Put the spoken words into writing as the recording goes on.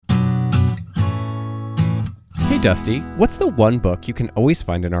Dusty, what's the one book you can always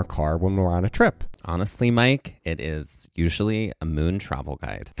find in our car when we're on a trip? Honestly, Mike, it is usually a Moon travel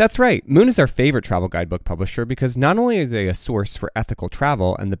guide. That's right. Moon is our favorite travel guidebook publisher because not only are they a source for ethical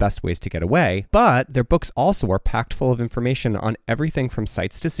travel and the best ways to get away, but their books also are packed full of information on everything from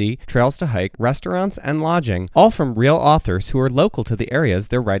sights to see, trails to hike, restaurants, and lodging, all from real authors who are local to the areas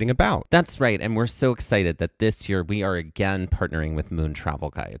they're writing about. That's right, and we're so excited that this year we are again partnering with Moon Travel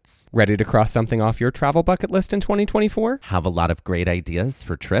Guides. Ready to cross something off your travel bucket list in 2024? Have a lot of great ideas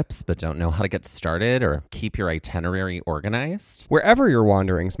for trips, but don't know how to get started or keep your itinerary organized? Wherever your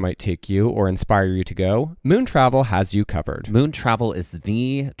wanderings might take you or inspire you to go, Moon Travel has you covered. Moon Travel is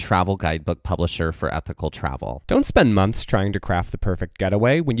the travel guidebook publisher for ethical travel. Don't spend months trying to craft the perfect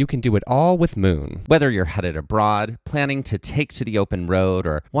getaway when you can do it all with Moon. Whether you're headed abroad, planning to take to the open road,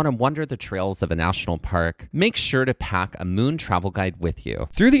 or want to wander the trails of a national park, make sure to pack a Moon travel guide with you.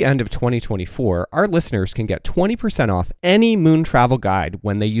 Through the end of 2024, our listeners can get 20% off any Moon travel guide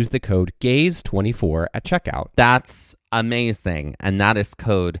when they use the code GAZE24 at checkout. That's amazing. And that is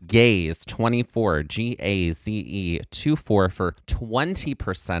code GAZE24, GAZE24 for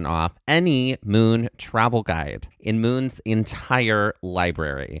 20% off any Moon travel guide in Moon's entire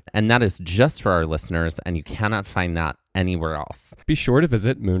library. And that is just for our listeners, and you cannot find that anywhere else. Be sure to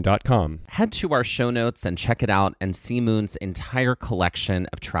visit moon.com. Head to our show notes and check it out and see Moon's entire collection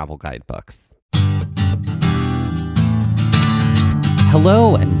of travel guidebooks.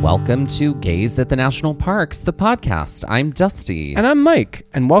 Hello and welcome to Gaze at the National Parks, the podcast. I'm Dusty. And I'm Mike,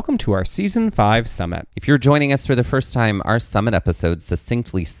 and welcome to our Season 5 Summit. If you're joining us for the first time, our Summit episodes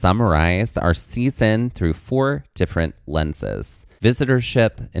succinctly summarize our season through 4 different lenses: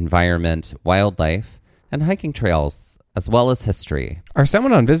 visitorship, environment, wildlife, and hiking trails, as well as history. Our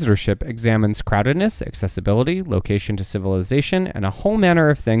Summit on Visitorship examines crowdedness, accessibility, location to civilization, and a whole manner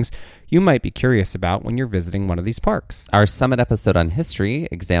of things you might be curious about when you're visiting one of these parks. Our Summit episode on history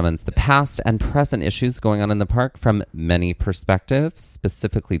examines the past and present issues going on in the park from many perspectives,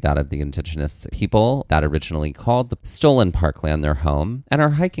 specifically that of the indigenous people that originally called the stolen parkland their home. And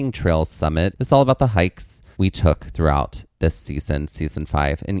our Hiking Trails Summit is all about the hikes we took throughout this season, Season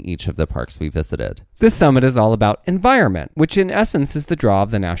 5, in each of the parks we visited. This summit is all about environment, which in essence is the draw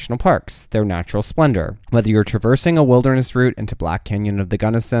of the national parks, their natural splendor. Whether you're traversing a wilderness route into Black Canyon of the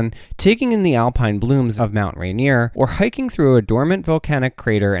Gunnison, taking in the alpine blooms of Mount Rainier, or hiking through a dormant volcanic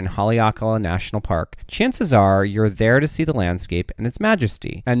crater in Haleakala National Park, chances are you're there to see the landscape and its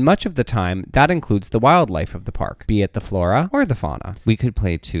majesty. And much of the time, that includes the wildlife of the park, be it the flora or the fauna. We could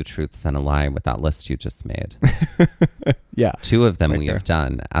play 2 truths and a lie with that list you just made. Yeah. 2 of them right we there. have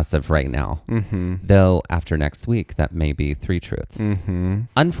done as of right now. Mm-hmm. Though after next week, that may be 3 truths. Mm-hmm.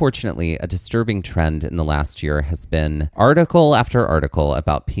 Unfortunately, a disturbing trend in the last year has been article after article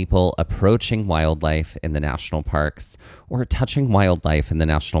about people approaching wildlife in the national parks or touching wildlife in the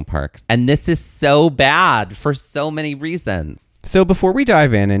national parks. And this is so bad for so many reasons. So before we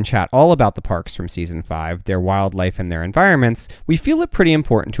dive in and chat all about the parks from Season 5, their wildlife and their environments, we feel it pretty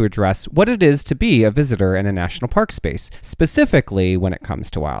important to address what it is to be a visitor in a national park space, specifically when it comes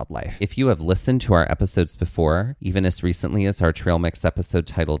to wildlife. If you have listened to our episodes before, even as recently as our Trail Mix episode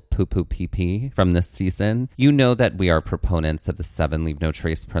titled Poo Poo Pee Pee from this season, you know that we are proponents of the 7 Leave No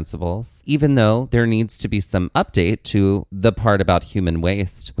Trace principles, even though there needs to be some update to the part about human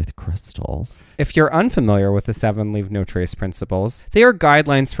waste with crystals. If you're unfamiliar with the 7 Leave No Trace principles, they are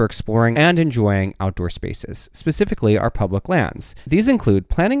guidelines for exploring and enjoying outdoor spaces, specifically our public lands. These include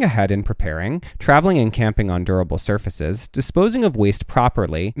planning ahead and preparing, traveling and camping on durable surfaces, disposing of waste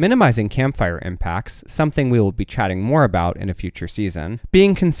properly, minimizing campfire impacts, something we will be chatting more about in a future season,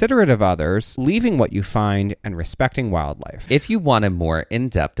 being considerate of others, leaving what you find, and respecting wildlife. If you want a more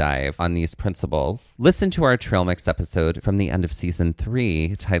in-depth dive on these principles, listen to our Trail Mix episode from the end of Season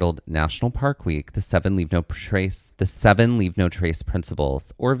 3 titled National Park Week, the 7 Leave No Trace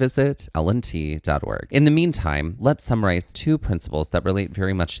principles, or visit lnt.org. In the meantime, let's summarize 2 principles that relate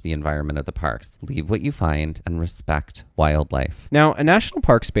very much to the environment of the parks. Leave what you find and respect wildlife. Now, a national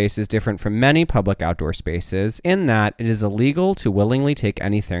park space is different from many public outdoor spaces in that it is illegal to willingly take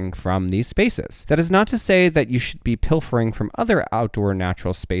anything from these spaces. That is not to say that you should be pilfering from other outdoor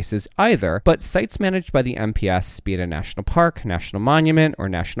natural spaces either, but sites managed by the NPS, be it a national park, national monument, or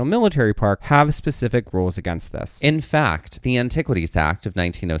national military park, have specific rules against this. In fact, the Antiquities Act of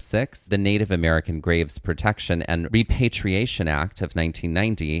 1906, the Native American Graves Protection and Repatriation Act of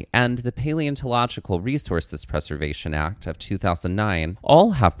 1990, and the Paleontological Resources Preservation Act of 2009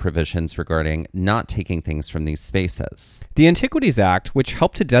 all have provisions regarding not taking things from these spaces. The Antiquities Act, which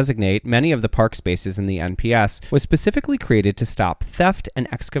helped to designate many of the park spaces in the NPS, was specifically created to stop theft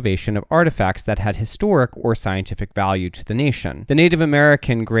and excavation of artifacts that had historic or scientific value to the nation. The Native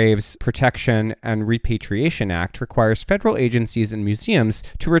American Graves Protection and Repatriation Act requires federal agencies and museums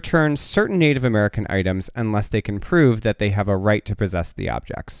to return certain Native American items unless they can prove that they have a right to possess the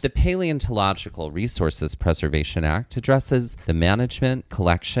objects. The Paleontological Resources Preservation Act addresses the management,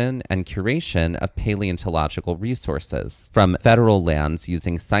 collection, and curation of paleontological resources from federal lands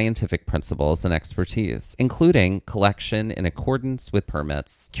using scientific principles and expertise, including collection in accordance with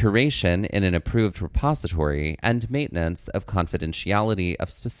permits, curation in an approved repository, and maintenance of confidentiality of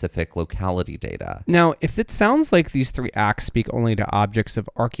specific locality data. Now, if it sounds like these three acts speak only to objects of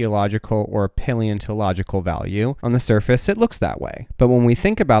archaeological or paleontological value, on the surface it looks that way. But when we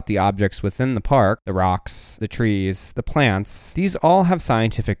think about the objects within the park, the rocks, the trees, the plants, these all have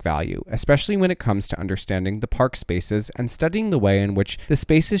scientific value, especially when it comes to understanding the park spaces and studying the way in which the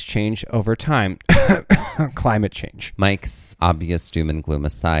spaces change over time. Climate change. Mike's obvious doom and gloom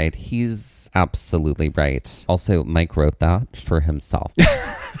aside, he's absolutely right. Also, Mike wrote that for himself.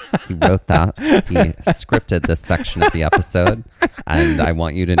 He wrote that. He scripted this section of the episode. And I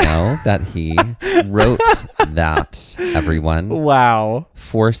want you to know that he wrote that, everyone. Wow.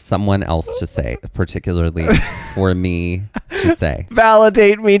 For someone else to say, particularly for me to say.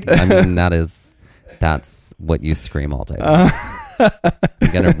 Validate me. I mean, that's what you scream all day long.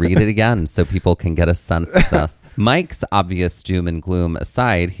 I'm going to read it again so people can get a sense of this. Mike's obvious doom and gloom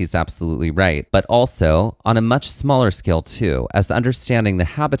aside, he's absolutely right, but also on a much smaller scale too, as understanding the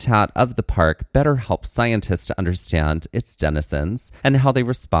habitat of the park better helps scientists to understand its denizens and how they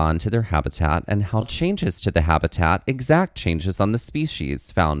respond to their habitat and how changes to the habitat exact changes on the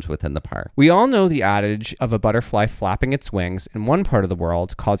species found within the park. We all know the adage of a butterfly flapping its wings in one part of the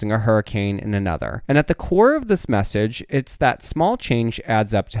world, causing a hurricane in another. And at the core of this message, it's that small change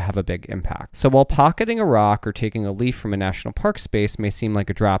adds up to have a big impact. So while pocketing a rock or taking a leaf from a national park space may seem like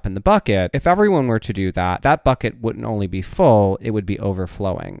a drop in the bucket, if everyone were to do that, that bucket wouldn't only be full, it would be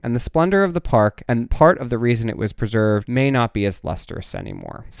overflowing. And the splendor of the park and part of the reason it was preserved may not be as lustrous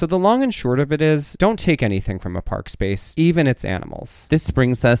anymore. So the long and short of it is, don't take anything from a park space, even its animals. This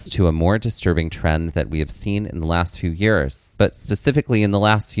brings us to a more disturbing trend that we have seen in the last few years, but specifically in the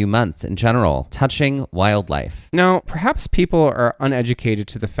last few months in general, touching wildlife. Now, perhaps people are uneducated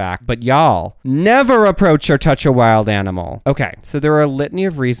to the fact, but y'all, never approach or touch a wild animal. Okay, so there are a litany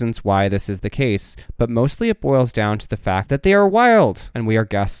of reasons why this is the case, but mostly it boils down to the fact that they are wild and we are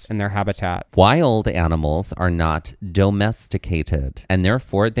guests in their habitat. Wild animals are not domesticated, and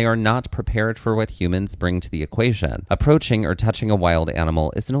therefore they are not prepared for what humans bring to the equation. Approaching or touching a wild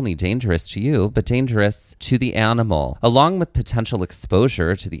animal isn't only dangerous to you, but dangerous to the animal, along with potential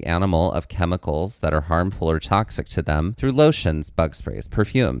exposure to the animal of chemicals that are harmful or toxic to them through lotions, bug sprays,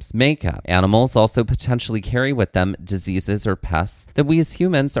 perfumes, makeup. Animals also potentially carry with them diseases or pests that we as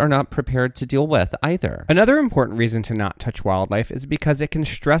humans are not prepared to deal with either. Another important reason to not touch wildlife is because it can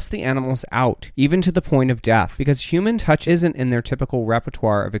stress the animals out, even to the point of death. Because human touch isn't in their typical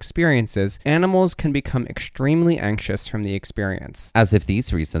repertoire of experiences, animals can become extremely anxious from the experience. As if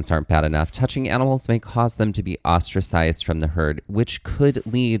these reasons aren't bad enough, touching animals may cause them to be ostracized from the herd, which could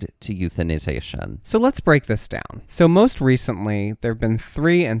lead to euthanization. So let's break this down. So most recently, there have been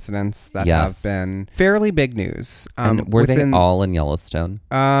 3 incidents that have been fairly big news. And were they all in Yellowstone?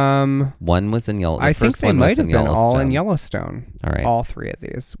 One was in Yellowstone. I think they might have been all in Yellowstone. All right. All 3 of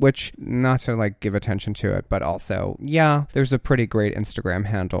these, which, not to give attention to it, but also, there's a pretty great Instagram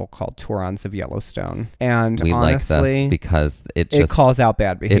handle called Tourons of Yellowstone. And we honestly, like this because it calls out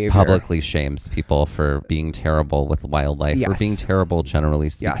bad behavior. It publicly shames people for being terrible with wildlife or being terrible, generally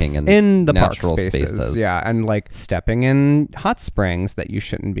speaking, in the natural park spaces. Yeah, and stepping in hot springs that you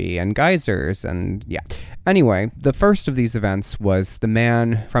shouldn't be, and geysers, and Anyway, the first of these events was the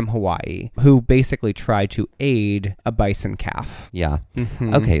man from Hawaii who basically tried to aid a bison calf. Yeah.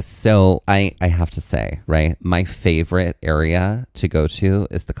 Mm-hmm. Okay, so I have to say, right, my favorite area to go to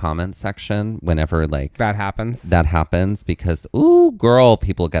is the comments section whenever that happens. That happens because, ooh, girl,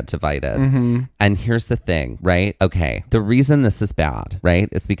 people get divided. Mm-hmm. And here's the thing, right? Okay, the reason this is bad, right,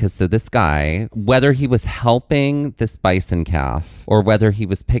 is because this guy, whether he was helping this bison calf or whether he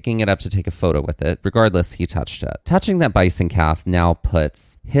was picking it up to take a photo with it, regardless, he touched it. Touching that bison calf now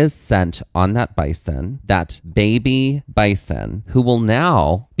puts his scent on that bison, that baby bison, who will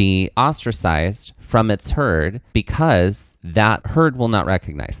now be ostracized from its herd because that herd will not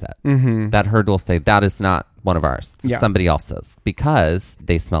recognize it. Mm-hmm. That herd will say, that is not one of ours, somebody else's, because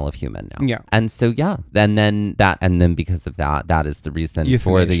they smell of human now. Yeah. And so, and then because of that, that is the reason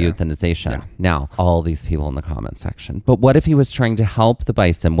for the euthanization. Yeah. Now, all these people in the comment section. But what if he was trying to help the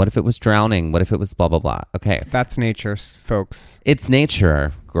bison? What if it was drowning? What if it was blah, blah, blah? Okay. That's nature, folks. It's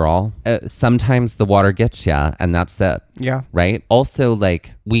nature. girl, sometimes the water gets ya and that's it. Yeah. Right. Also,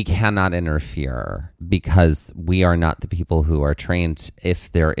 like, we cannot interfere because we are not the people who are trained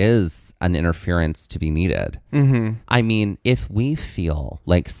if there is an interference to be needed. Mm-hmm. I mean, if we feel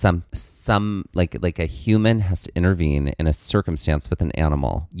like some like a human has to intervene in a circumstance with an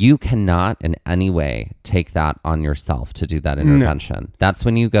animal, you cannot in any way take that on yourself to do that intervention. That's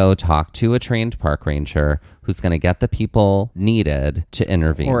when you go talk to a trained park ranger who's going to get the people needed to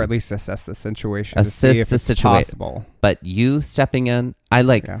intervene. Or at least assess the situation. Assess to see if the it's situation. possible. But you stepping in, I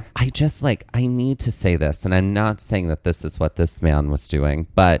need to say this, and I'm not saying that this is what this man was doing,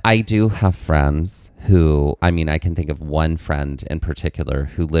 but I do have friends who, I mean, I can think of one friend in particular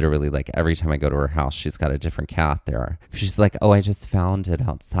who literally, like, every time I go to her house, she's got a different cat there. She's like, oh, I just found it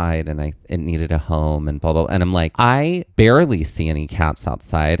outside and it needed a home and blah, blah. And I'm like, I barely see any cats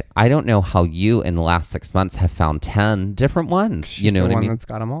outside. I don't know how you in the last 6 months have found 10 different ones. She's you know the what I one mean? that's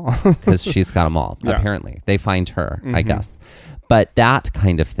got them all. Because she's got them all, Yeah. apparently. They find her, I Mhm. guess. But that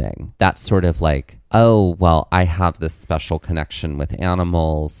kind of thing, that's sort of like, oh, well, I have this special connection with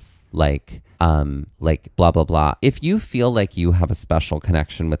animals, like blah, blah, blah. If you feel like you have a special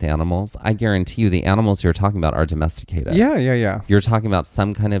connection with animals, I guarantee you the animals you're talking about are domesticated. Yeah. You're talking about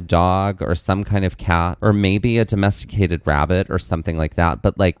some kind of dog or some kind of cat or maybe a domesticated rabbit or something like that.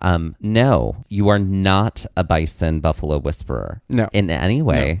 But like, no, you are not a bison buffalo whisperer. No. In any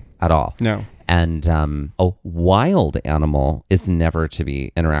way at all. No. And a wild animal is never to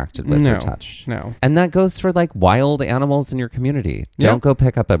be interacted with or touched. No. And that goes for like wild animals in your community. Yeah. Don't go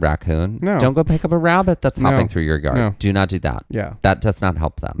pick up a raccoon. No. Don't go pick up a rabbit that's No. hopping through your yard. No. Do not do that. Yeah. That does not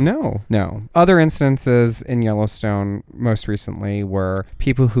help them. No. Other instances in Yellowstone most recently were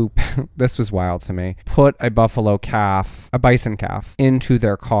people who, this was wild to me, put a bison calf into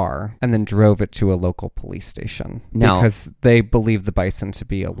their car and then drove it to a local police station because they believed the bison to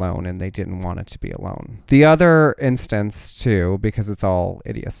be alone and they didn't want it to be alone. The other instance too, because it's all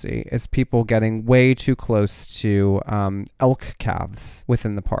idiocy, is people getting way too close to elk calves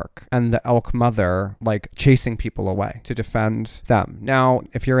within the park and the elk mother like chasing people away to defend them. Now,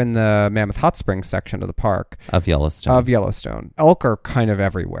 if you're in the Mammoth Hot Springs section of the park of Yellowstone, elk are kind of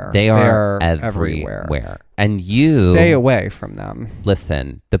everywhere. They are everywhere. And you stay away from them.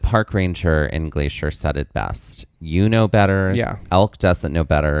 Listen, the park ranger in Glacier said it best. You know better. Yeah. Elk doesn't know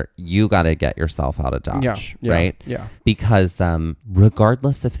better. You got to get yourself out of Dodge, right? Yeah. Because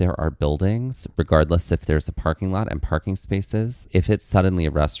regardless if there are buildings, regardless if there's a parking lot and parking spaces, if it's suddenly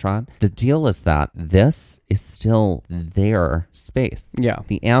a restaurant, the deal is that this is still their space. Yeah.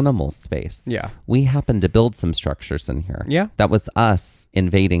 The animal space. Yeah. We happen to build some structures in here. Yeah. That was us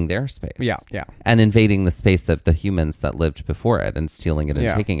invading their space. Yeah. And invading the space of the humans that lived before it and stealing it and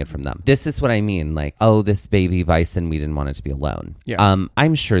taking it from them. This is what I mean. Like, oh, this baby bison, we didn't want it to be alone. Yeah.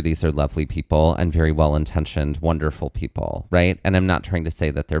 I'm sure these are lovely people and very well-intentioned, wonderful people, right? And I'm not trying to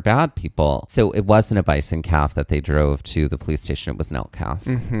say that they're bad people. So it wasn't a bison calf that they drove to the police station. It was an elk calf.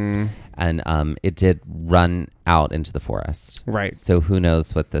 Mm-hmm. And it did run out into the forest. Right. So who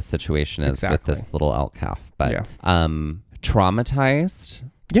knows what the situation is with this little elk calf. But traumatized...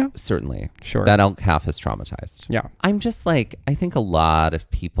 Yeah. Certainly. Sure. That elk calf is traumatized. Yeah. I'm just like, I think a lot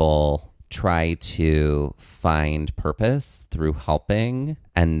of people try to find purpose through helping.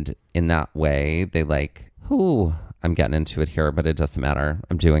 And in that way, they like, I'm getting into it here, but it doesn't matter.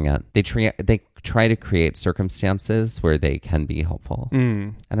 I'm doing it. They try to create circumstances where they can be helpful.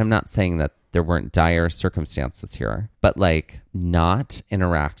 And I'm not saying that there weren't dire circumstances here, but like not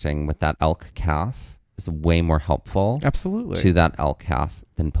interacting with that elk calf is way more helpful to that elk calf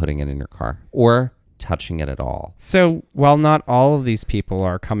than putting it in your car or touching it at all. So while not all of these people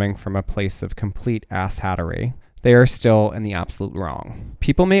are coming from a place of complete asshattery, they are still in the absolute wrong.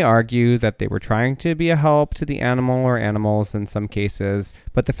 People may argue that they were trying to be a help to the animal or animals in some cases,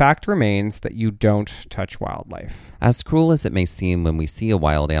 but the fact remains that you don't touch wildlife. As cruel as it may seem when we see a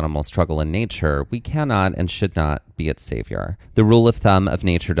wild animal struggle in nature, we cannot and should not be its savior. The rule of thumb of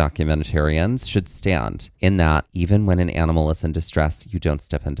nature documentarians should stand in that even when an animal is in distress, you don't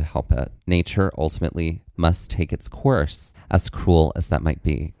step in to help it. Nature ultimately must take its course, as cruel as that might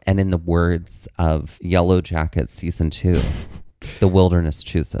be. And in the words of Yellow Jackets Season 2, the wilderness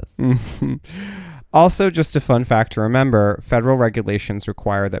chooses. Also, just a fun fact to remember, federal regulations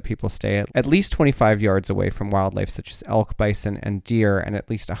require that people stay at least 25 yards away from wildlife such as elk, bison, and deer, and at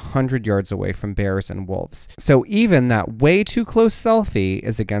least 100 yards away from bears and wolves. So even that way too close selfie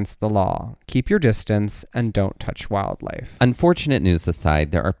is against the law. Keep your distance and don't touch wildlife. Unfortunate news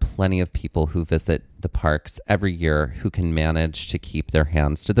aside, there are plenty of people who visit the parks every year who can manage to keep their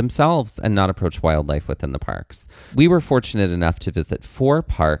hands to themselves and not approach wildlife within the parks. We were fortunate enough to visit 4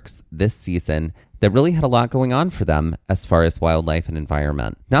 parks this season that really had a lot going on for them as far as wildlife and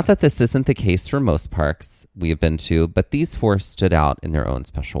environment. Not that this isn't the case for most parks we have been to, but these 4 stood out in their own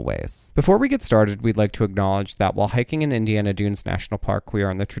special ways. Before we get started, we'd like to acknowledge that while hiking in Indiana Dunes National Park, we are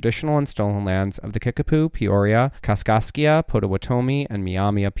on the traditional and stolen lands of the Kickapoo, Peoria, Kaskaskia, Potawatomi, and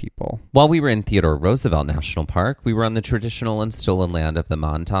Miamia people. While we were in Theodore Roosevelt National Park, we were on the traditional and stolen land of the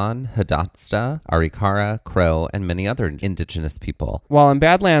Mandan, Hidatsa, Arikara, Crow, and many other indigenous people. While in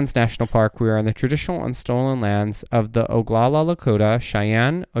Badlands National Park, we are on the traditional and stolen lands of the Oglala Lakota,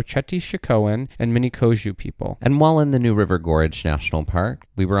 Cheyenne, Oceti Shikoan, and Minikoju people. And while in the New River Gorge National Park,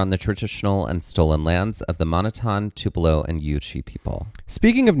 we were on the traditional and stolen lands of the Manitan, Tupelo, and Yuchi people.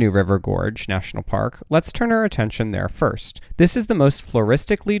 Speaking of New River Gorge National Park, let's turn our attention there first. This is the most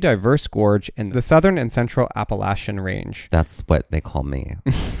floristically diverse gorge in the southern and central Appalachian Range. That's what they call me.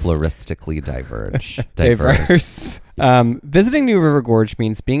 Floristically diverse. Visiting New River Gorge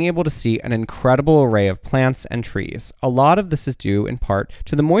means being able to see an incredible array of plants and trees. A lot of this is due in part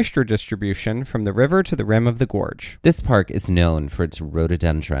to the moisture distribution from the river to the rim of the gorge. This park is known for its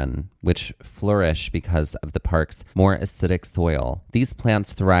rhododendron, which flourish because of the park's more acidic soil. These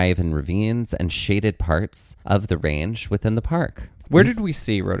plants thrive in ravines and shaded parts of the range within the park. Where did we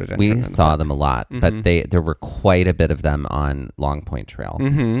see rhododendron? We saw them a lot, but there were quite a bit of them on Long Point Trail.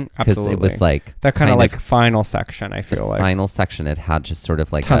 Mm-hmm, absolutely. It was like that kind of like final section, I feel like. Final section, it had just sort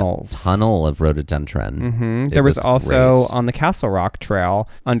of like tunnels. A tunnel of rhododendron. Mm-hmm. There was also great. On the Castle Rock Trail,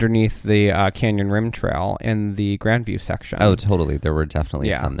 underneath the Canyon Rim Trail in the Grandview section. Oh, totally. There were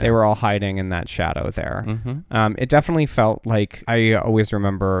definitely some there. They were all hiding in that shadow there. Mm-hmm. It definitely felt like, I always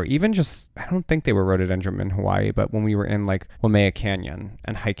remember, even just, I don't think they were rhododendron in Hawaii, but when we were in like Waimea Canyon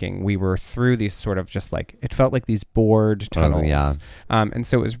and hiking, we were through these sort of just like, it felt like these bored tunnels. Oh, yeah. And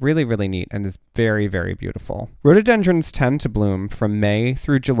so it was really, really neat and is very, very beautiful. Rhododendrons tend to bloom from May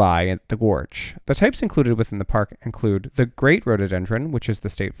through July at the gorge. The types included within the park include the great rhododendron, which is the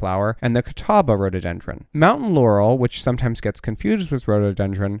state flower, and the Catawba rhododendron. Mountain laurel, which sometimes gets confused with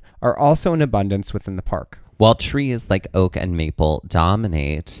rhododendron, are also in abundance within the park. While trees like oak and maple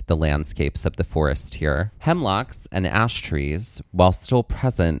dominate the landscapes of the forest here, hemlocks and ash trees, while still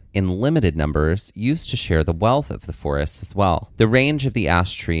present in limited numbers, used to share the wealth of the forest as well. The range of the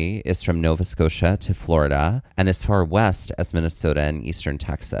ash tree is from Nova Scotia to Florida and as far west as Minnesota and eastern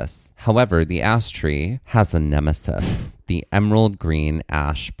Texas. However, the ash tree has a nemesis, the emerald green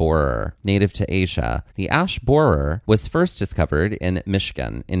ash borer. Native to Asia, the ash borer was first discovered in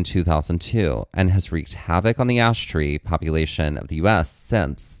Michigan in 2002 and has wreaked havoc on the ash tree population of the U.S.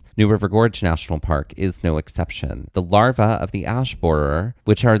 since. New River Gorge National Park is no exception. The larvae of the ash borer,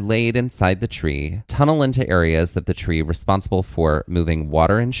 which are laid inside the tree, tunnel into areas of the tree responsible for moving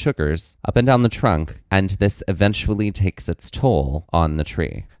water and sugars up and down the trunk, and this eventually takes its toll on the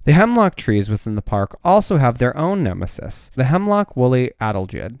tree. The hemlock trees within the park also have their own nemesis, the hemlock woolly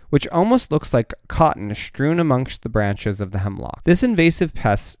adelgid, which almost looks like cotton strewn amongst the branches of the hemlock. This invasive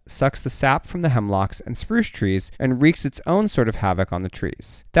pest sucks the sap from the hemlocks and spruce trees and wreaks its own sort of havoc on the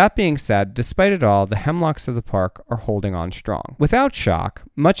trees. That being said, despite it all, the hemlocks of the park are holding on strong. Without shock,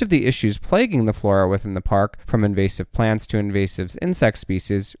 much of the issues plaguing the flora within the park, from invasive plants to invasive insect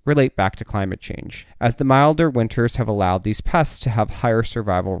species, relate back to climate change, as the milder winters have allowed these pests to have higher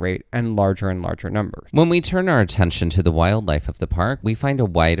survival rate and larger numbers. When we turn our attention to the wildlife of the park, we find a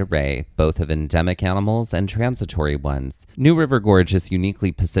wide array, both of endemic animals and transitory ones. New River Gorge is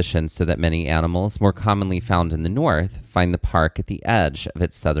uniquely positioned so that many animals more commonly found in the north find the park at the edge of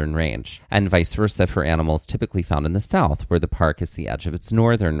its southern range, and vice versa for animals typically found in the south, where the park is the edge of its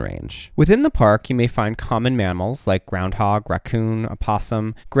northern range. Within the park, you may find common mammals like groundhog, raccoon,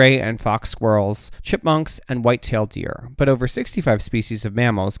 opossum, gray and fox squirrels, chipmunks, and white-tailed deer, but over 65 species of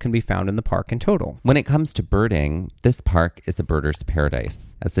mammals can be found in the park in total. When it comes to birding, this park is a birder's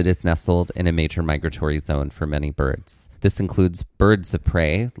paradise, as it is nestled in a major migratory zone for many birds. This includes birds of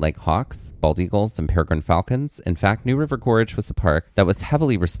prey like hawks, bald eagles, and peregrine falcons. In fact, New River Gorge was a park that was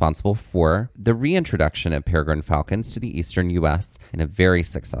heavily responsible for the reintroduction of peregrine falcons to the eastern U.S. in a very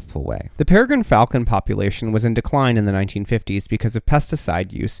successful way. The peregrine falcon population was in decline in the 1950s because of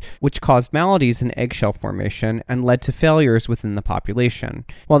pesticide use, which caused maladies in eggshell formation and led to failures within the population.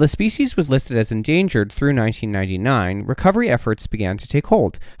 While the species was listed as endangered through 1999, recovery efforts began to take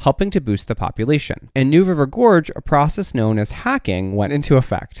hold, helping to boost the population. In New River Gorge, a process known as hacking went into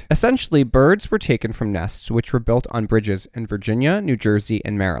effect. Essentially, birds were taken from nests which were built on bridges in Virginia, New Jersey,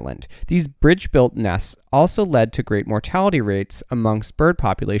 in Maryland. These bridge-built nests also led to great mortality rates amongst bird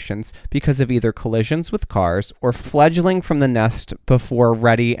populations because of either collisions with cars or fledgling from the nest before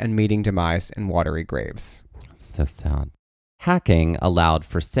ready and meeting demise in watery graves. It's so sad. Hacking allowed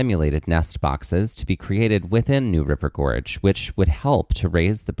for simulated nest boxes to be created within New River Gorge, which would help to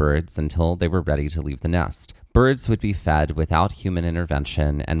raise the birds until they were ready to leave the nest. Birds would be fed without human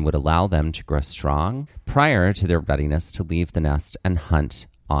intervention and would allow them to grow strong prior to their readiness to leave the nest and hunt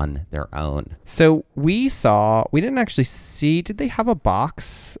on their own. So we didn't actually see, did they have a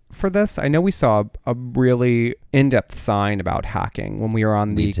box for this? I know we saw a really in-depth sign about hacking when we were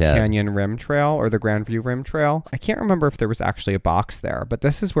on the Canyon Rim Trail or the Grandview Rim Trail. I can't remember if there was actually a box there, but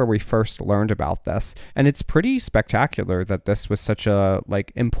this is where we first learned about this. And it's pretty spectacular that this was such a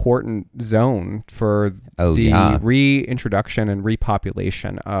important zone for reintroduction and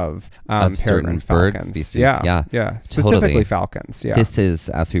repopulation of peregrine bird falcons. species. Yeah. Specifically falcons. Yeah. This is,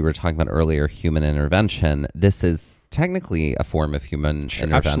 as we were talking about earlier, human intervention. This is technically a form of human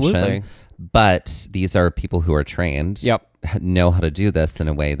intervention. Absolutely. But these are people who are trained, know how to do this in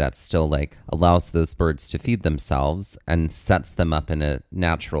a way that still allows those birds to feed themselves and sets them up in a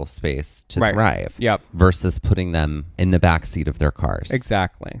natural space to thrive. Versus putting them in the backseat of their cars.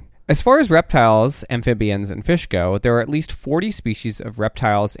 Exactly. As far as reptiles, amphibians, and fish go, there are at least 40 species of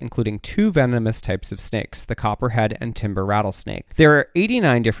reptiles, including 2 venomous types of snakes, the copperhead and timber rattlesnake. There are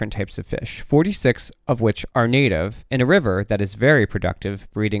 89 different types of fish, 46 of which are native, in a river that is very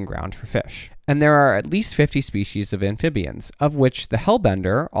productive breeding ground for fish. And there are at least 50 species of amphibians, of which the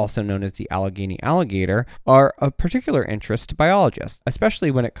hellbender, also known as the Allegheny alligator, are of particular interest to biologists,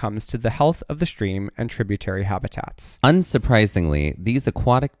 especially when it comes to the health of the stream and tributary habitats. Unsurprisingly, these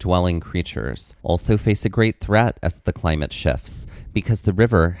aquatic dwelling creatures also face a great threat as the climate shifts, because the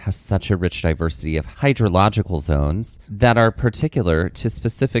river has such a rich diversity of hydrological zones that are particular to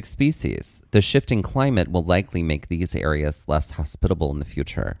specific species. The shifting climate will likely make these areas less hospitable in the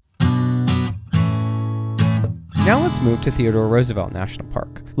future. Now let's move to Theodore Roosevelt National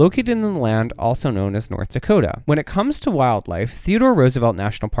Park, located in the land also known as North Dakota. When it comes to wildlife, Theodore Roosevelt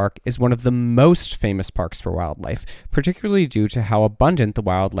National Park is one of the most famous parks for wildlife, particularly due to how abundant the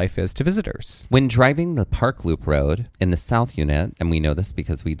wildlife is to visitors. When driving the Park Loop Road in the South Unit, and we know this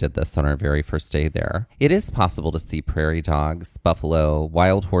because we did this on our very first day there, it is possible to see prairie dogs, buffalo,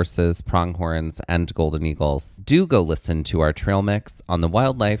 wild horses, pronghorns, and golden eagles. Do go listen to our trail mix on the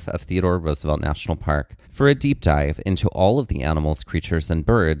wildlife of Theodore Roosevelt National Park for a deep dive into all of the animals, creatures, and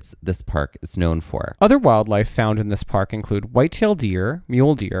birds this park is known for. Other wildlife found in this park include white-tailed deer,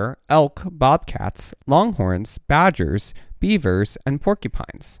 mule deer, elk, bobcats, longhorns, badgers, beavers, and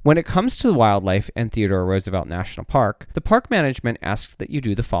porcupines. When it comes to the wildlife in Theodore Roosevelt National Park, the park management asks that you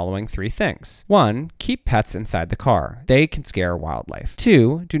do the following 3 things. 1. Keep pets inside the car. They can scare wildlife.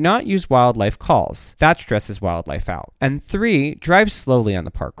 2. Do not use wildlife calls. That stresses wildlife out. And 3. Drive slowly on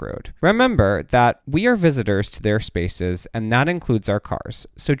the park road. Remember that we are visitors to their spaces, and that includes our cars,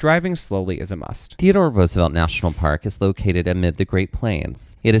 so driving slowly is a must. Theodore Roosevelt National Park is located amid the Great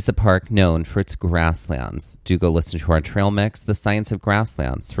Plains. It is a park known for its grasslands. Do go listen to our trail mix, The Science of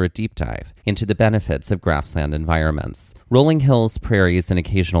Grasslands, for a deep dive into the benefits of grassland environments. Rolling hills, prairies, and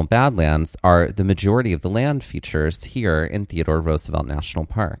occasional badlands are the majority of the land features here in Theodore Roosevelt National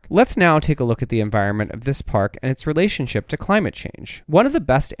Park. Let's now take a look at the environment of this park and its relationship to climate change. One of the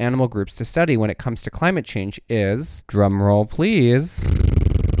best animal groups to study when it comes to climate change is, drumroll please,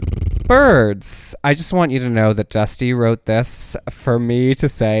 birds. I just want you to know that Dusty wrote this for me to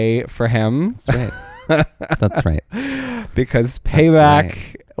say for him. That's right. That's right. Because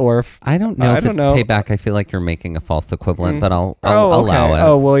payback or... I don't know if it's payback. I feel like you're making a false equivalent, but I'll allow it.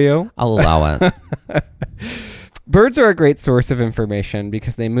 Oh, will you? I'll allow it. Birds are a great source of information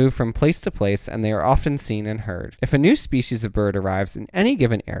because they move from place to place and they are often seen and heard. If a new species of bird arrives in any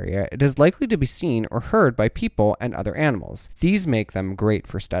given area, it is likely to be seen or heard by people and other animals. These make them great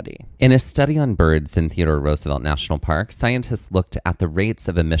for study. In a study on birds in Theodore Roosevelt National Park, scientists looked at the rates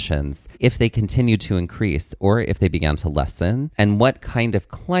of emissions if they continued to increase or if they began to lessen, and what kind of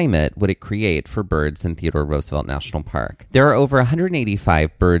climate would it create for birds in Theodore Roosevelt National Park. There are over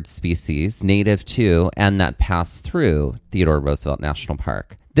 185 bird species native to and that pass through Theodore Roosevelt National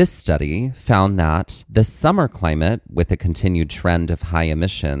Park. This study found that the summer climate, with a continued trend of high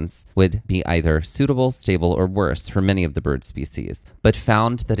emissions, would be either suitable, stable, or worse for many of the bird species, but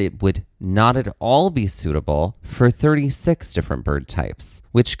found that it would not at all be suitable for 36 different bird types,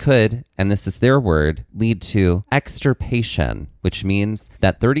 which could, and this is their word, lead to extirpation, which means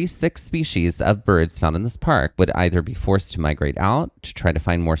that 36 species of birds found in this park would either be forced to migrate out to try to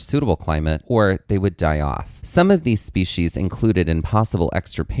find more suitable climate, or they would die off. Some of these species included in possible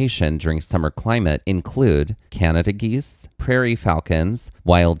extirpation during summer climate include Canada geese, prairie falcons,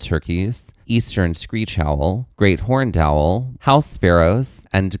 wild turkeys, eastern screech owl, great horned owl, house sparrows,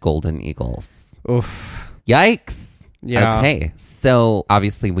 and golden eagles. Oof. Yikes. Yeah. Okay, so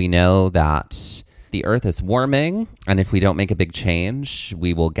obviously we know that the Earth is warming, and if we don't make a big change,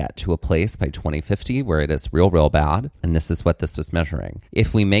 we will get to a place by 2050 where it is real, real bad. And this is what this was measuring.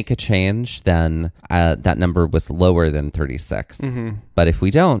 If we make a change, then that number was lower than 36. Mm-hmm. But if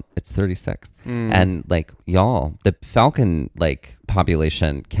we don't, it's 36. And like, y'all, the falcon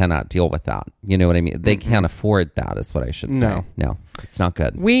population cannot deal with that. You know what I mean? They can't afford that, is what I should say. No, it's not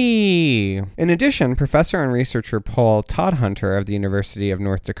good. In addition, professor and researcher Paul Todhunter of the University of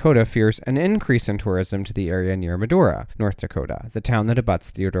North Dakota fears an increase in tourism to the area near Medora, North Dakota, the town that abuts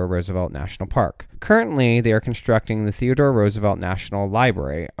Theodore Roosevelt National Park. Currently, they are constructing the Theodore Roosevelt National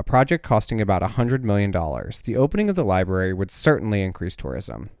Library, a project costing about $100 million. The opening of the library would certainly increase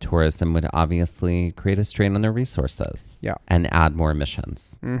tourism. Tourism would obviously create a strain on their resources. Yeah. And add more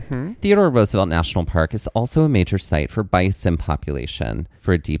emissions. Mm-hmm. Theodore Roosevelt National Park is also a major site for bison population.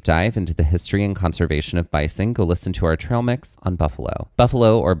 For a deep dive into the history and conservation of bison, go listen to our trail mix on buffalo.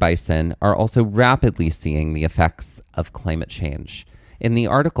 Buffalo, or bison, are also rapidly seeing the effects of climate change. In the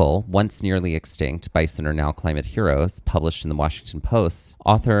article, Once Nearly Extinct, Bison Are Now Climate Heroes, published in the Washington Post,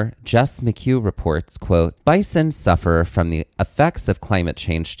 author Jess McHugh reports, quote, "Bison suffer from the effects of climate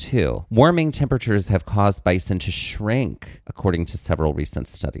change too. Warming temperatures have caused bison to shrink, according to several recent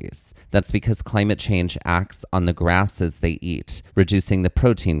studies. That's because climate change acts on the grasses they eat, reducing the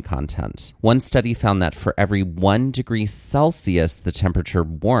protein content. One study found that for every 1 degree Celsius the temperature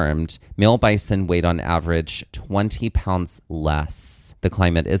warmed, male bison weighed on average 20 pounds less. The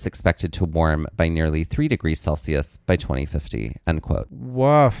climate is expected to warm by nearly 3 degrees Celsius by 2050, end quote."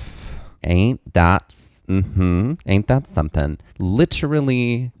 Woof. Ain't that something?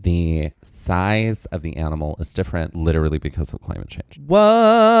 Literally, the size of the animal is different, literally because of climate change.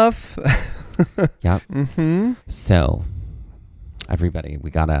 Woof. Yep. Mm-hmm. So, everybody, we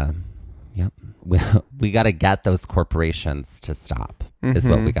gotta get those corporations to stop. Is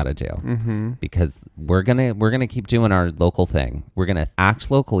what we gotta do, because we're gonna keep doing our local thing. We're gonna act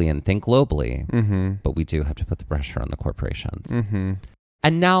locally and think globally, but we do have to put the pressure on the corporations.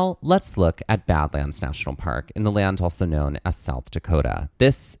 And now let's look at Badlands National Park in the land also known as South Dakota.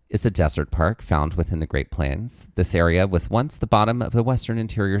 This is a desert park found within the Great Plains. This area was once the bottom of the Western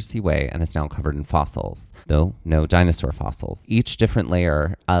Interior Seaway and is now covered in fossils, though no dinosaur fossils. Each different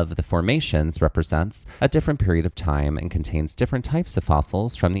layer of the formations represents a different period of time and contains different types of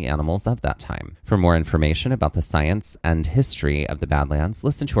fossils from the animals of that time. For more information about the science and history of the Badlands,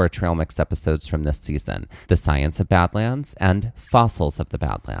 listen to our Trail Mix episodes from this season, The Science of Badlands and Fossils of the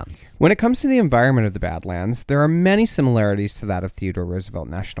Badlands. When it comes to the environment of the Badlands, there are many similarities to that of Theodore Roosevelt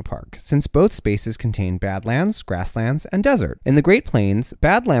National Park, since both spaces contain badlands, grasslands, and desert. In the Great Plains,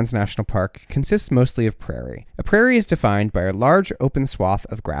 Badlands National Park consists mostly of prairie. A prairie is defined by a large open swath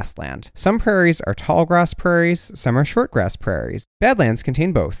of grassland. Some prairies are tall grass prairies, some are short grass prairies. Badlands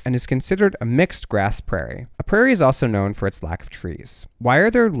contain both, and is considered a mixed grass prairie. A prairie is also known for its lack of trees. Why are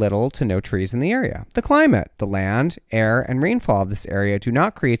there little to no trees in the area? The climate, the land, air, and rainfall of this area do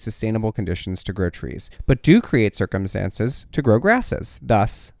not create sustainable conditions to grow trees, but do create circumstances to grow grasses,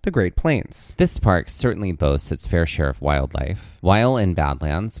 thus the Great Plains. This park certainly boasts its fair share of wildlife. While in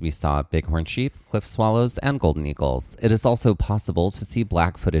Badlands, we saw bighorn sheep, cliff swallows, and golden eagles. It is also possible to see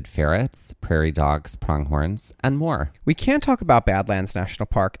black-footed ferrets, prairie dogs, pronghorns, and more. We can't talk about Badlands National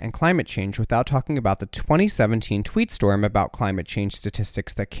Park and climate change without talking about the 2017 tweet storm about climate change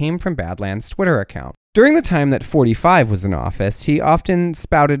statistics that came from Badlands' Twitter account. During the time that 45 was in office, he often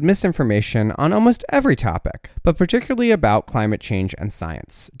spouted misinformation on almost every topic, but particularly about climate change and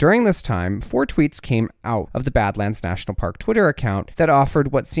science. During this time, 4 tweets came out of the Badlands National Park Twitter account that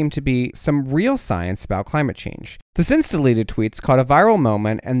offered what seemed to be some real science about climate change. The since-deleted tweets caught a viral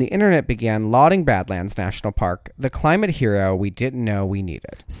moment, and the internet began lauding Badlands National Park, the climate hero we didn't know we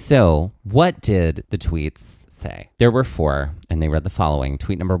needed. So, what did the tweets say? There were 4, and they read the following.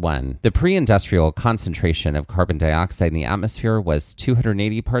 Tweet number 1. The pre-industrial concentration of carbon dioxide in the atmosphere was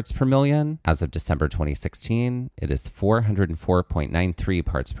 280 parts per million. As of December 2016, it is 404.93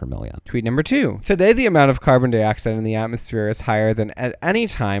 parts per million. Tweet number 2. Today, the amount of carbon dioxide in the atmosphere is higher than at any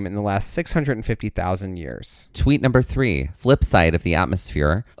time in the last 650,000 years. Tweet number 3. Flip side of the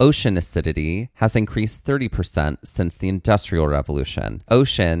atmosphere. Ocean acidity has increased 30% since the Industrial Revolution.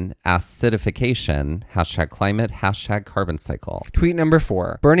 Ocean acidification, #climate, #carbon cycle. Tweet number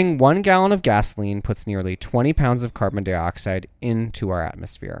 4. Burning 1 gallon of gasoline puts nearly 20 pounds of carbon dioxide into our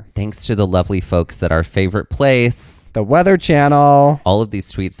atmosphere. Thanks to the lovely folks at our favorite place, The Weather Channel. all of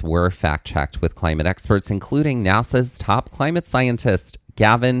these tweets were fact-checked with climate experts, including NASA's top climate scientist,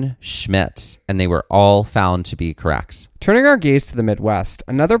 Gavin Schmidt, and they were all found to be correct. Turning our gaze to the Midwest,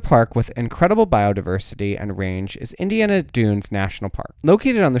 another park with incredible biodiversity and range is Indiana Dunes National Park,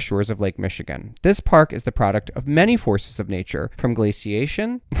 located on the shores of Lake Michigan. This park is the product of many forces of nature, from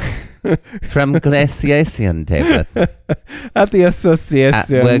glaciation... From glaciation, David. At the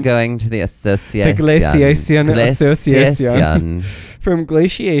association. We're going to the association. The Glaciation Association. Glaciation. From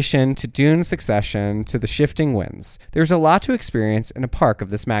glaciation to dune succession to the shifting winds, there's a lot to experience in a park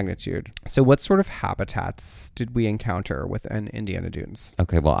of this magnitude. So what sort of habitats did we encounter within Indiana Dunes?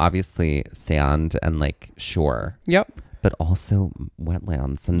 Okay, well, obviously sand and like shore. Yep. But also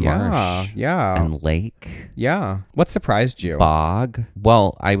wetlands and marsh. Yeah. And lake. Yeah. What surprised you? Bog.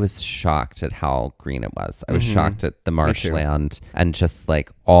 Well, I was shocked at how green it was. I was shocked at the marshland and just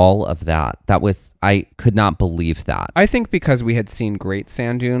like all of that. I could not believe that. I think because we had seen great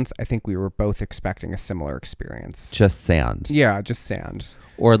sand dunes, I think we were both expecting a similar experience. Just sand. Yeah, just sand.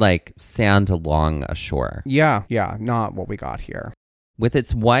 Or like sand along a shore. Yeah, not what we got here. With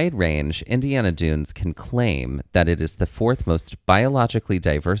its wide range, Indiana Dunes can claim that it is the 4th most biologically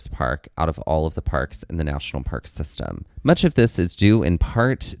diverse park out of all of the parks in the National Park System. Much of this is due in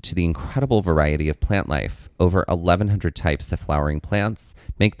part to the incredible variety of plant life. Over 1,100 types of flowering plants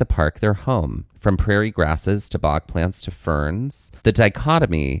make the park their home. From prairie grasses to bog plants to ferns, the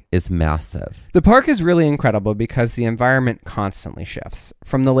dichotomy is massive. The park is really incredible because the environment constantly shifts,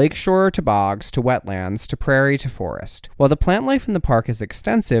 from the lakeshore to bogs to wetlands to prairie to forest. While the plant life in the park is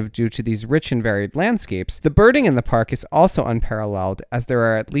extensive due to these rich and varied landscapes, the birding in the park is also unparalleled, as there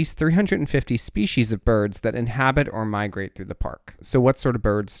are at least 350 species of birds that inhabit or migrate through the park. So what sort of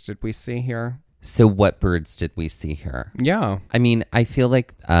birds did we see here? So what birds did we see here? Yeah. I mean, I feel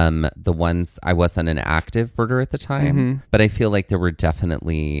like the ones, I wasn't an active birder at the time, but I feel like there were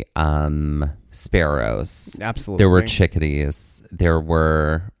definitely sparrows. Absolutely. There were chickadees. There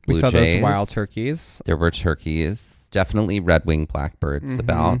were blue We saw jays. those wild turkeys. There were turkeys. Definitely red-winged blackbirds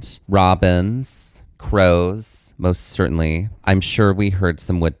about. Robins. Crows, most certainly. I'm sure we heard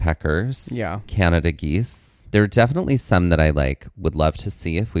some woodpeckers. Yeah. Canada geese. There are definitely some that I would love to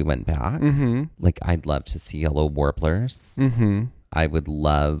see if we went back. Like, I'd love to see yellow warblers. I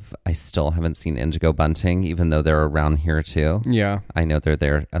still haven't seen indigo bunting, even though they're around here too. Yeah. I know they're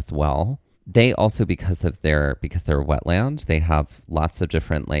there as well. They also, because they're a wetland, they have lots of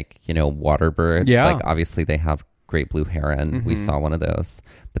different, water birds. Yeah. Obviously they have great blue heron. We saw one of those,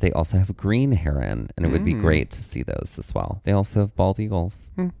 but they also have green heron, and it would be great to see those as well. They also have bald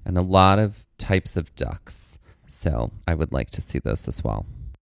eagles and a lot of types of ducks. So I would like to see those as well.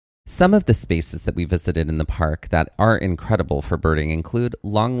 Some of the spaces that we visited in the park that are incredible for birding include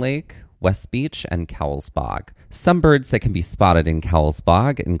Long Lake, West Beach, and Cowles Bog. Some birds that can be spotted in Cowles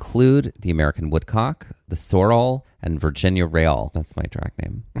Bog include the American woodcock, the sorrel, and Virginia rail. That's my drag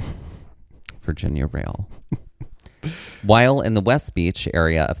name. Virginia rail. While in the West Beach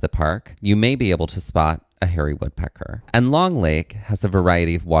area of the park, you may be able to spot a hairy woodpecker. And Long Lake has a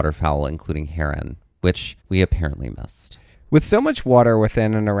variety of waterfowl, including heron, which we apparently missed. With so much water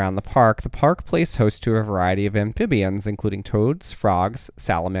within and around the park plays host to a variety of amphibians, including toads, frogs,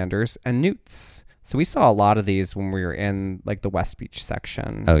 salamanders, and newts. So we saw a lot of these when we were in the West Beach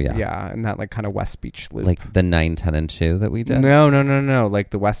section. Oh, yeah. Yeah, in that kind of West Beach loop. Like the 9, 10, and 2 that we did? No.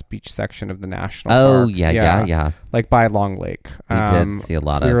 Like the West Beach section of the national park. Oh, yeah. yeah. Like by Long Lake. We did see a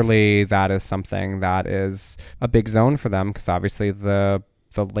lot clearly, that is something that is a big zone for them because obviously the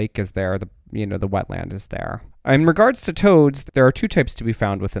lake is there, the wetland is there. In regards to toads, there are 2 types to be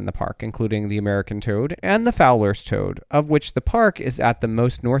found within the park, including the American toad and the Fowler's toad, of which the park is at the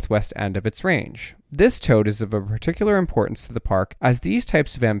most northwest end of its range. This toad is of a particular importance to the park as these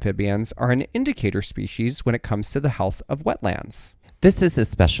types of amphibians are an indicator species when it comes to the health of wetlands. This is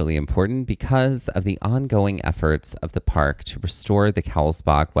especially important because of the ongoing efforts of the park to restore the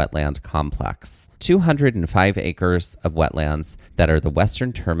Cowlsbog wetland complex, 205 acres of wetlands that are the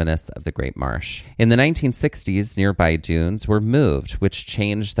western terminus of the Great Marsh. In the 1960s, nearby dunes were moved, which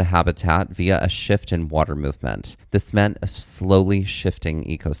changed the habitat via a shift in water movement. This meant a slowly shifting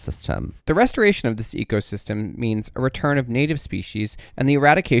ecosystem. The restoration of this ecosystem means a return of native species and the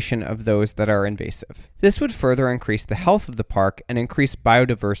eradication of those that are invasive. This would further increase the health of the park and increase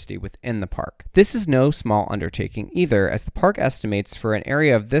biodiversity within the park. This is no small undertaking either, as the park estimates for an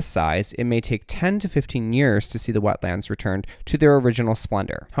area of this size, it may take 10 to 15 years to see the wetlands returned to their original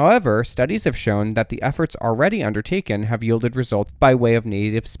splendor. However, studies have shown that the efforts already undertaken have yielded results by way of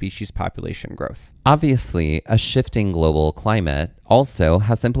native species population growth. Obviously, a shifting global climate also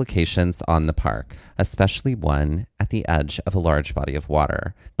has implications on the park, especially one at the edge of a large body of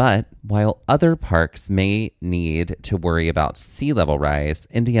water. But while other parks may need to worry about sea level rise,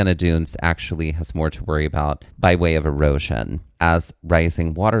 Indiana Dunes actually has more to worry about by way of erosion, as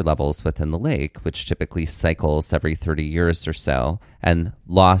rising water levels within the lake, which typically cycles every 30 years or so, and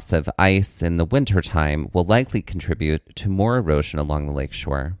loss of ice in the wintertime will likely contribute to more erosion along the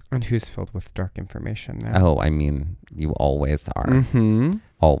lakeshore. And who's filled with dark information now? Oh, I mean, you always are. Mm-hmm.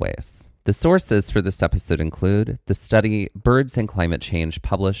 Always. The sources for this episode include the study Birds and Climate Change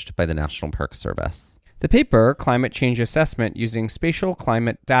published by the National Park Service. The paper, Climate Change Assessment Using Spatial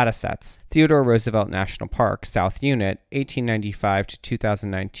Climate Datasets, Theodore Roosevelt National Park, South Unit, 1895 to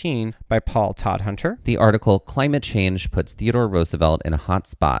 2019, by Paul Todd Hunter. The article Climate Change Puts Theodore Roosevelt in a Hot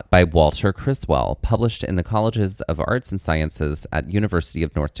Spot by Walter Criswell, published in the Colleges of Arts and Sciences at University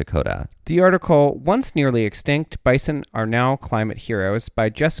of North Dakota. The article Once Nearly Extinct, Bison Are Now Climate Heroes by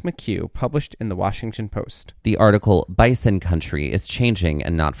Jess McHugh, published in the Washington Post. The article Bison Country is Changing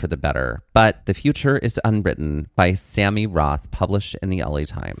and Not for the Better, but the Future is Unwritten by Sammy Roth, published in the LA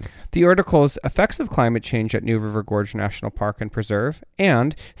Times. The articles Effects of Climate Change at New River Gorge National Park and Preserve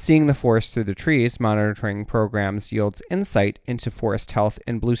and Seeing the Forest Through the Trees Monitoring Programs Yields Insight into Forest Health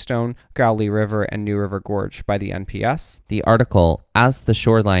in Bluestone, Gowley River, and New River Gorge by the NPS. The article As the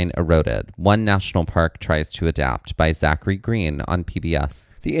Shoreline Eroded, One National Park Tries to Adapt by Zachary Green on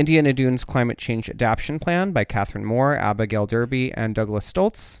PBS. The Indiana Dunes Climate Change Adaptation Plan by Catherine Moore, Abigail Derby, and Douglas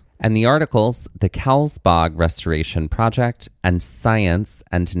Stoltz. And the articles The Cowlsbog Restoration Project and Science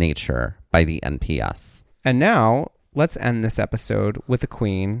and Nature by the NPS. And now, let's end this episode with a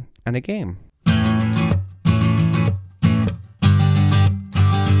queen and a game.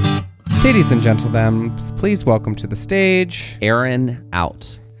 Ladies and gentlemen, please welcome to the stage Erin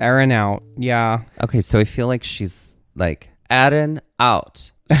Out. Erin Out. Yeah. Okay, so I feel like she's like Erin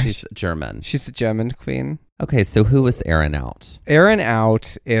Out. She's German. She's a German queen. Okay, so who is Erin Out? Erin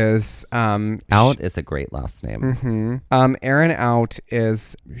Out is Out is a great last name. Mm-hmm. Erin Out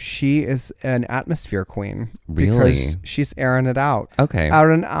she is an atmosphere queen. Really? Because she's airing it out. Okay.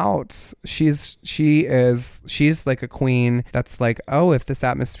 Erin Out. She's like a queen that's like, oh, if this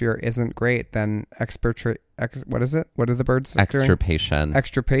atmosphere isn't great, then what is it? What are the birds doing? Extirpation.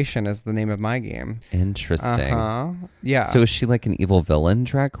 Extirpation is the name of my game. Interesting. Yeah. So is she like an evil villain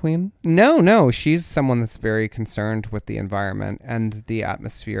drag queen? No. She's someone that's very concerned with the environment and the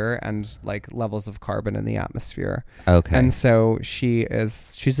atmosphere and like levels of carbon in the atmosphere. Okay. And so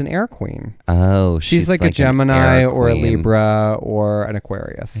she's an air queen. Oh, she's like a Gemini or a Libra or an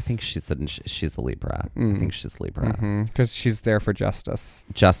Aquarius. I think she's a Libra. I think she's Libra. Because she's there for justice.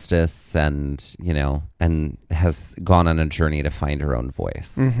 Justice and, and has gone on a journey to find her own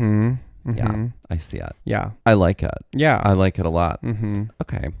voice. Yeah, I see it. Yeah. I like it. Yeah. I like it a lot.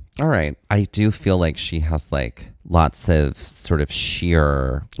 Okay. All right. I do feel like she has like lots of sort of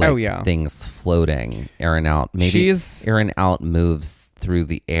sheer things floating. Erin Out. Maybe Erin Out moves through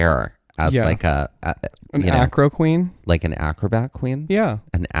the air as like an acro queen. Like an acrobat queen? Yeah.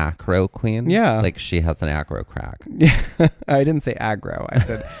 An acro queen? Yeah. Like she has an acro crack. Yeah. I didn't say aggro. I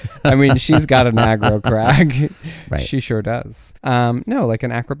said, she's got an aggro crack. Right. She sure does. No, like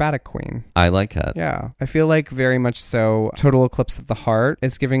an acrobatic queen. I like it. Yeah. I feel like very much so Total Eclipse of the Heart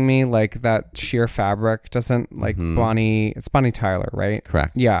is giving me like that sheer fabric doesn't like it's Bonnie Tyler, right?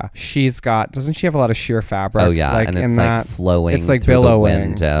 Correct. Yeah. Doesn't she have a lot of sheer fabric? Oh yeah. Like and it's like flowing it's like through billowing. The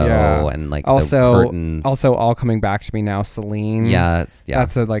window. Yeah. And like also, the curtains. Also all coming back to me now, Celine. Yeah.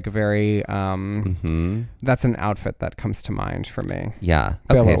 That's a like very that's an outfit that comes to mind for me. Yeah.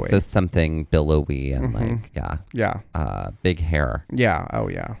 Billowy. Okay. So something billowy and big hair. Yeah. Oh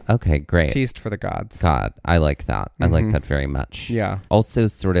yeah. Okay. Great. Teased for the gods. God, I like that. I like that very much. Yeah. Also,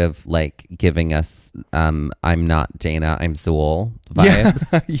 sort of like giving us I'm not Dana, I'm Zool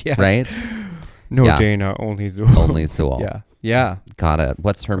vibes. Yes. Right. No Dana, only Zool. Only Zool. Yeah. Yeah. Got it.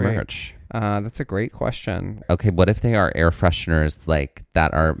 What's her Great. merch? That's a great question. Okay, what if they are air fresheners like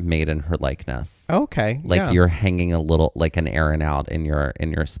that are made in her likeness? Okay. Like yeah. you're hanging a little like an airing out in your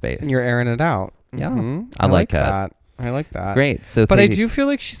space. And you're airing it out. Yeah. Mhm. I like it. that. I like that. Great. So But I do feel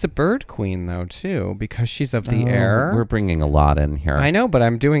like she's a bird queen though too, because she's of the air. We're bringing a lot in here. I know, but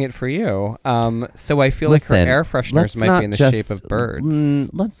I'm doing it for you. So I feel like her air fresheners might be in the shape of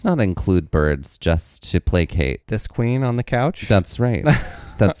birds. Let's not include birds just to placate. This queen on the couch? That's right.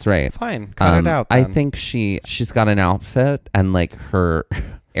 That's right. Fine. Cut it out I then. think she's got an outfit, and like her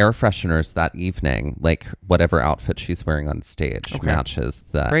air fresheners that evening, like whatever outfit she's wearing on stage matches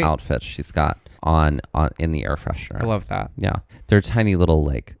the Great. outfit she's got on in the air freshener. I love that. Yeah. They're tiny little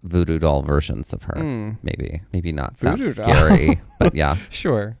like voodoo doll versions of her. Maybe not Voodoo that doll. scary, but yeah.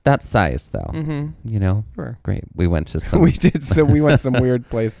 Sure. That size though. You know? Sure. Great. We went to some We did. So we went some weird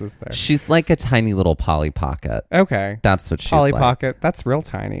places there. She's like a tiny little Polly Pocket. Okay. That's what she's Polly like. Pocket. That's real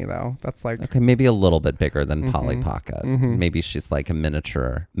tiny though. That's like Okay, maybe a little bit bigger than Polly Pocket. Maybe she's like a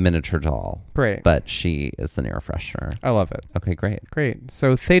miniature doll. great. But she is an air freshener. I love it. Okay, great. Great.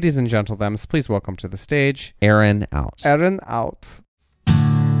 So, ladies and gentlemen, please welcome to the stage Erin out. Erin out.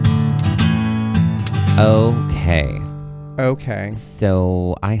 Okay. Okay.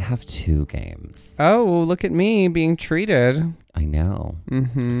 So I have 2 games. Oh, look at me being treated. I know.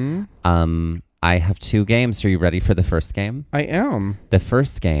 Mm-hmm. I have 2 games. Are you ready for the first game? I am. The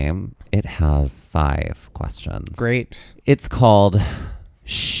first game, it has 5 questions. Great. It's called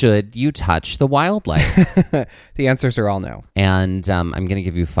Should You Touch the Wildlife? The answers are all no. And I'm going to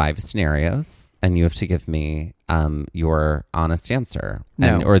give you 5 scenarios, and you have to give me your honest answer,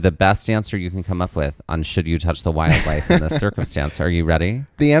 No. or the best answer you can come up with on should you touch the wildlife in this circumstance. Are you ready?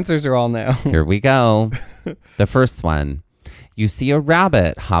 The answers are all no. Here we go. The first one. You see a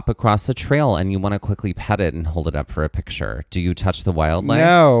rabbit hop across a trail and you want to quickly pet it and hold it up for a picture. Do you touch the wildlife?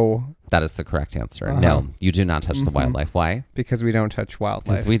 No, That is the correct answer. No, you do not touch the wildlife. Why? because we don't touch wildlife.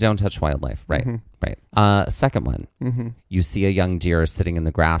 Because we don't touch wildlife. Right. Right. Second one. You see a young deer sitting in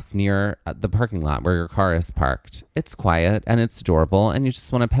the grass near the parking lot where your car is parked. It's quiet and it's adorable and you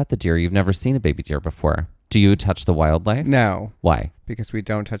just want to pet the deer. You've never seen a baby deer before. Do you touch the wildlife? No, Why? because we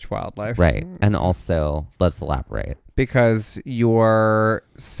don't touch wildlife. Right. And also, let's elaborate. Because your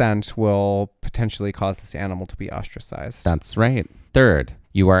scent will potentially cause this animal to be ostracized. That's right. Third,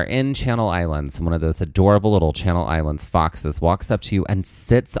 you are in Channel Islands, and one of those adorable little Channel Islands foxes walks up to you and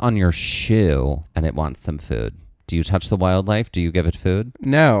sits on your shoe, and it wants some food. Do you touch the wildlife? Do you give it food?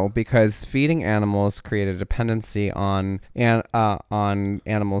 No, because feeding animals create a dependency on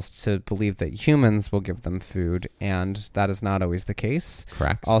animals to believe that humans will give them food, and that is not always the case.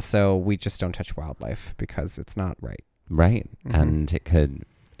 Correct. Also, we just don't touch wildlife because it's not right. Right. And it could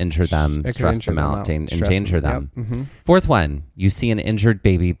injure them, It could stress injure them out, stress endanger them. Yep. Mm-hmm. Fourth one, you see an injured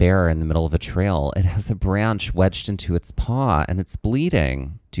baby bear in the middle of a trail. It has a branch wedged into its paw and it's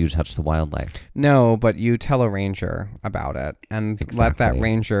bleeding. Do you touch the wildlife? No, but you tell a ranger about it and let that Exactly.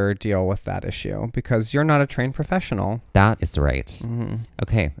 ranger deal with that issue because you're not a trained professional. That is right.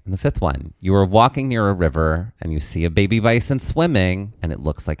 Okay, and the fifth one, you are walking near a river and you see a baby bison swimming and it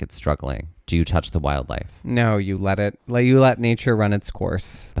looks like it's struggling. Do you touch the wildlife? No, you let nature run its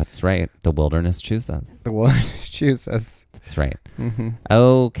course. That's right. The wilderness chooses. The wilderness chooses. That's right.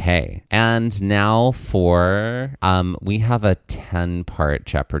 Okay. And now for, we have a 10-part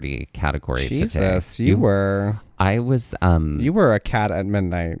Jeopardy category Jesus, today. you were You a cat at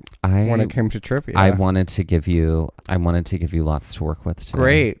midnight when it came to trivia. I wanted to give you lots to work with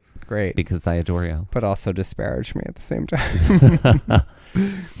today. Great. Because I adore you. But also disparage me at the same time.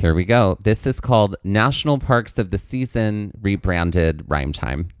 Here we go. This is called National Parks of the Season, rebranded Rhyme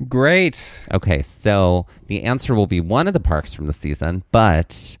Time. Great. Okay, so the answer will be one of the parks from the season,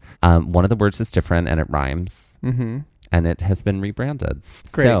 but one of the words is different and it rhymes. And it has been rebranded.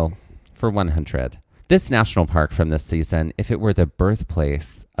 Great. So for 100, this national park from this season, if it were the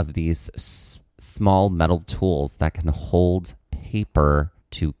birthplace of these small metal tools that can hold paper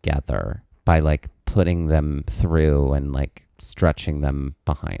together by like putting them through and like stretching them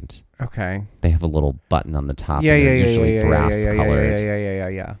behind. Okay. They have a little button on the top. Yeah. And they're usually brass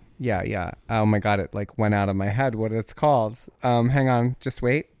colored. Yeah. Oh my God, it like went out of my head what it's called. Hang on, just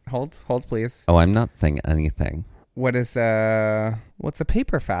wait. Hold please. Oh, I'm not saying anything. What's a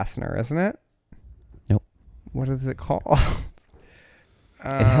paper fastener, isn't it? Nope. What is it called?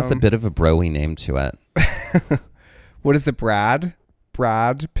 It has a bit of a broy name to it. What is it, Brad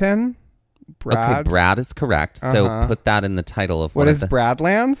pin? Okay, Brad is correct. So put that in the title of What one is of the...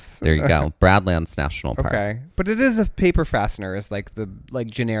 Bradlands? There you go. Bradlands National Park. Okay. But it is a paper fastener is like the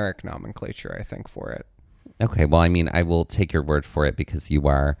generic nomenclature, I think, for it. Okay, well, I mean, I will take your word for it because you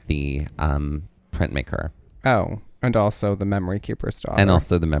are the printmaker. Oh, and also the memory keeper's daughter. And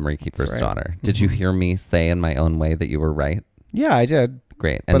also the memory keeper's right. daughter. Did you hear me say in my own way that you were right? Yeah, I did.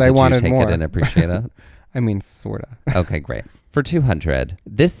 Great. And But I did wanted you take more. it and appreciate it? I mean, sort of. Okay, great. For 200,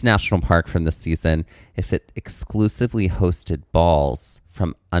 this national park from the season, if it exclusively hosted balls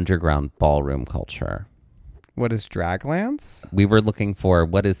from underground ballroom culture. What is Draglands? We were looking for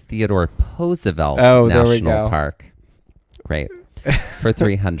what is Theodore Roosevelt Oh, there we National go. Park. Great. For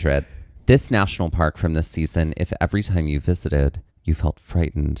 300, this national park from this season, if every time you visited, you felt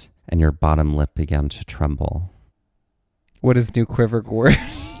frightened and your bottom lip began to tremble. What is New Quiver Gorge?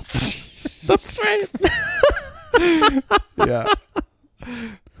 That's right. Yeah.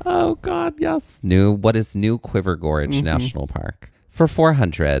 Oh, God, yes. What is New Quiver Gorge National Park? For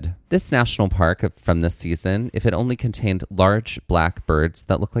 400, this national park from this season, if it only contained large black birds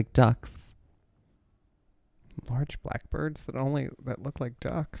that look like ducks. Large blackbirds that look like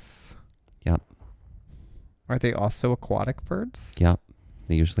ducks. Yep. Are they also aquatic birds? Yep.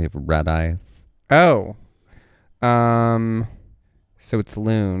 They usually have red eyes. Oh. So it's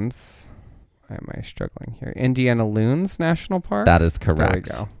loons. Why am I struggling here? Indiana Loons National Park? That is correct.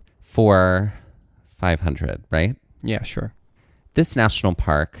 There we go. For 500, right? Yeah, sure. This national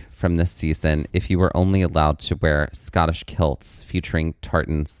park from this season, if you were only allowed to wear Scottish kilts featuring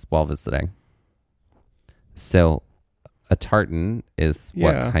tartans while visiting. So a tartan is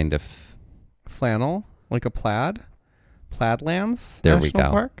what Yeah. kind of... Flannel? Like a plaid? Plaidlands There National we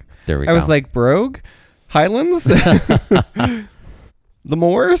go. Park? There we go. I was like, Brogue? Highlands? The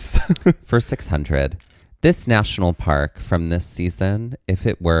Moors? For 600, this national park from this season, if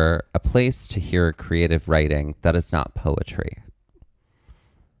it were a place to hear creative writing that is not poetry.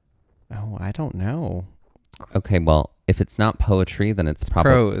 Oh, I don't know. Okay, well, if it's not poetry, then it's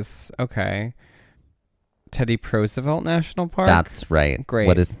probably... Prose. Okay. Teddy Roosevelt National Park? That's right. Great.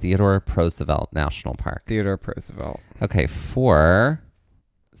 What is Theodore Roosevelt National Park? Theodore Roosevelt. Okay, for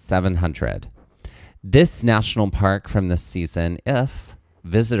 700. This national park from this season, if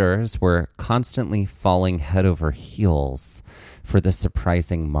visitors were constantly falling head over heels for the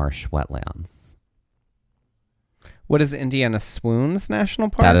surprising marsh wetlands. What is Indiana Swoons National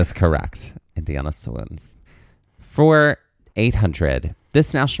Park? That is correct. Indiana Swoons. For 800,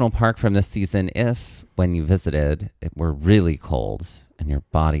 this national park from this season, if when you visited, it were really cold and your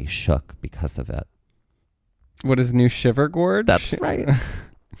body shook because of it. What is New Shiver Gorge? That's right.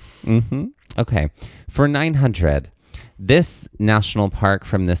 Mm-hmm. Okay. For 900, this national park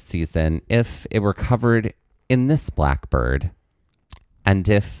from this season, if it were covered in this blackbird, and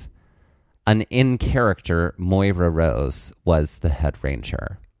if an in-character Moira Rose was the head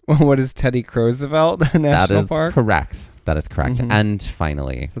ranger. What is Teddy Roosevelt National That is Park? correct. That is correct. Mhm. And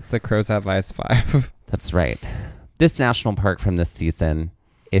finally, That's the Crows Have Eyes 5. that's right. This national park from this season,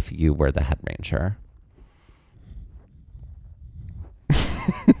 if you were the head ranger.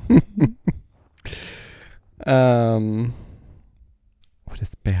 What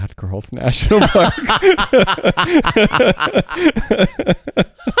is Bad Girls National Park?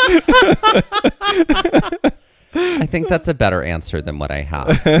 I think that's a better answer than what I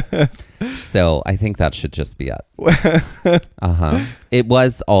have. So I think that should just be it. Uh-huh. It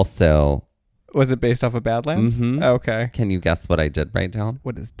was also... Was it based off of Badlands? Mhm. Okay. Can you guess what I did write down?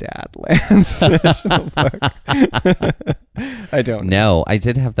 What is Dadlands National Park? I don't know. No, I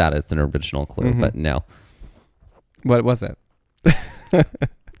did have that as an original clue, Mhm. but no. What was it?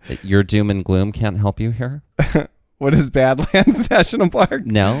 Your doom and gloom can't help you here? What is Badlands National Park?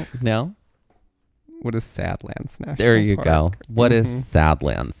 No. What is Sadlands National Park? There you go. What is Mhm.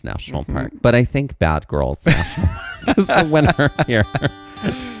 Sadlands National Mhm. Park? But I think Bad Girls National Park is the winner here,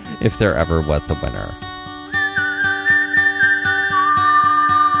 if there ever was a winner.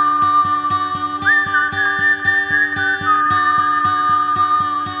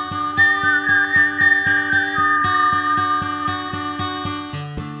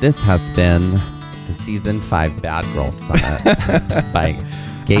 This has been the Season 5 Bad Girls Summit by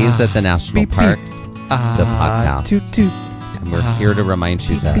Gaze at the National beep, beep. Parks, the podcast. Toot toot. And we're here to remind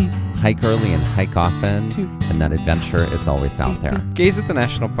you to beep. hike early and hike often, Toot. and that adventure is always out there. Gaze at the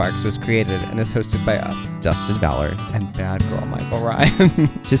National Parks was created and is hosted by us Dustin Ballard. and Bad Girl Michael Ryan.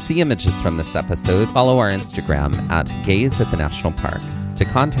 To see images from this episode, follow our Instagram at Gaze at the National Parks. To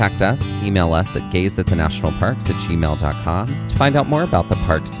contact us, email us at gazeatthenationalparks@gmail.com. To find out more about the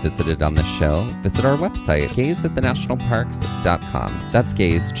parks visited on this show, visit our website, gazeatthenationalparks.com. That's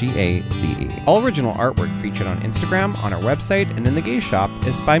Gaze, G-A-Z-E. All original artwork featured on Instagram, on our website, and in the Gaze Shop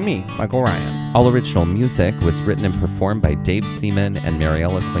is by me, Michael Ryan. All original music was written and performed by Dave Seaman and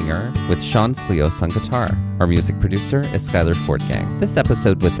Mariella Klinger, with Sean Sklios on guitar. Our music producer is Skylar Fordgang. This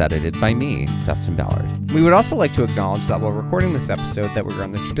episode was edited by me, Dustin Ballard. We would also like to acknowledge that while recording this episode that we're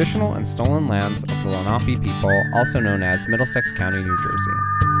on the traditional and stolen lands of the Lenape people, also known as Middlesex County, New Jersey.